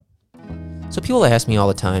So people ask me all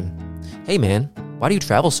the time, hey man, why do you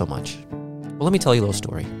travel so much? Well, let me tell you a little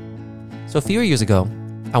story. So a few years ago,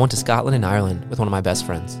 I went to Scotland and Ireland with one of my best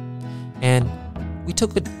friends. And we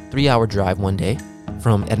took a 3-hour drive one day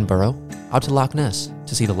from Edinburgh out to Loch Ness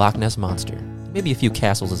to see the Loch Ness Monster, maybe a few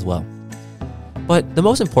castles as well. But the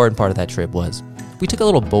most important part of that trip was we took a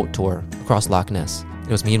little boat tour across Loch Ness.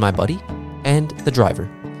 It was me and my buddy and the driver.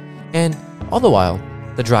 And all the while,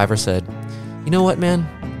 the driver said, you know what, man?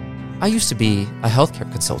 I used to be a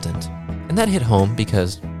healthcare consultant. And that hit home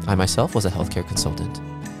because I myself was a healthcare consultant.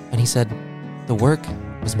 And he said, the work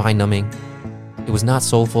was mind-numbing. It was not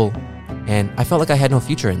soulful. And I felt like I had no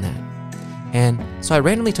future in that. And so I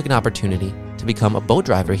randomly took an opportunity to become a boat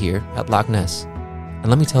driver here at Loch Ness. And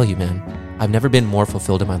let me tell you, man, I've never been more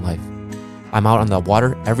fulfilled in my life. I'm out on the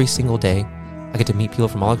water every single day. I get to meet people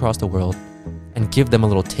from all across the world and give them a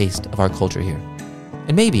little taste of our culture here.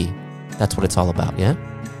 And maybe that's what it's all about, yeah?